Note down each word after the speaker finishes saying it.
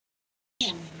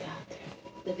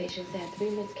The patient's had 3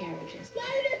 miscarriages.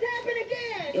 Why did this happen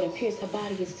again? It appears her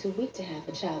body is too weak to have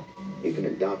a child. You can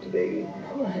adopt a baby.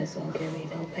 Who else don't give me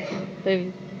no baby?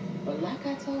 Baby. But like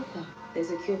I told her,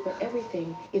 there's a cure for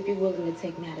everything if you're willing to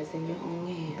take matters in your own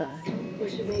hands.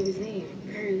 What's your baby's name?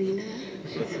 Carolina.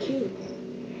 She's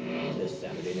cute. The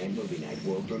Saturday Night Movie Night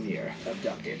world premiere,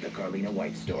 Abducted, the Carlina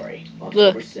White story.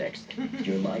 October 6th.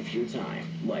 Your life, your time.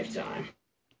 Lifetime.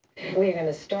 We're going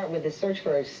to start with the search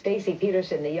for Stacy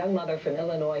Peterson, the young mother from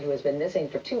Illinois who has been missing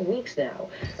for 2 weeks now.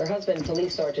 Her husband,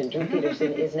 Police Sergeant Drew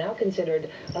Peterson, is now considered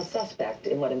a suspect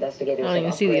in what investigators have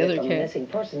upgraded from a missing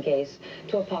person case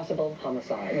to a possible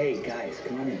homicide. Hey, guys,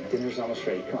 come on in. Dinner's almost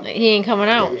ready. Come on. He ain't coming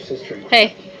out.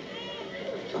 Hey.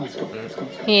 Let's go. Let's go.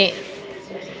 He ain't.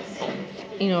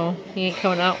 You know, he ain't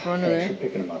coming out from under Thanks there. for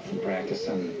picking him up from practice.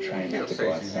 I'm trying not to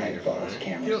go outside with all those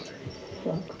cameras.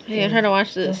 Look, Hey, I'm trying to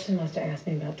watch this. Justin must have asked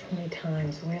me about 20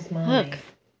 times, where's Mommy? Look.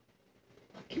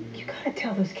 You gotta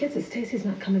tell those kids that Stacy's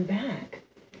not coming back.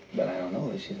 But I don't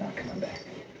know that she's not coming back.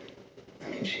 I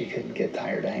mean, she could get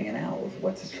tired of hanging out with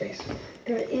what's-his-face.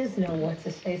 There is no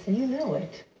what's-his-face, and you know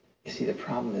it. You see, the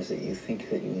problem is that you think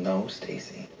that you know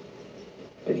Stacy,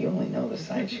 but you only know the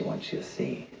side she wants you to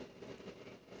see.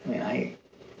 I mean,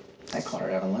 I caught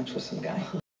her having lunch with some guy.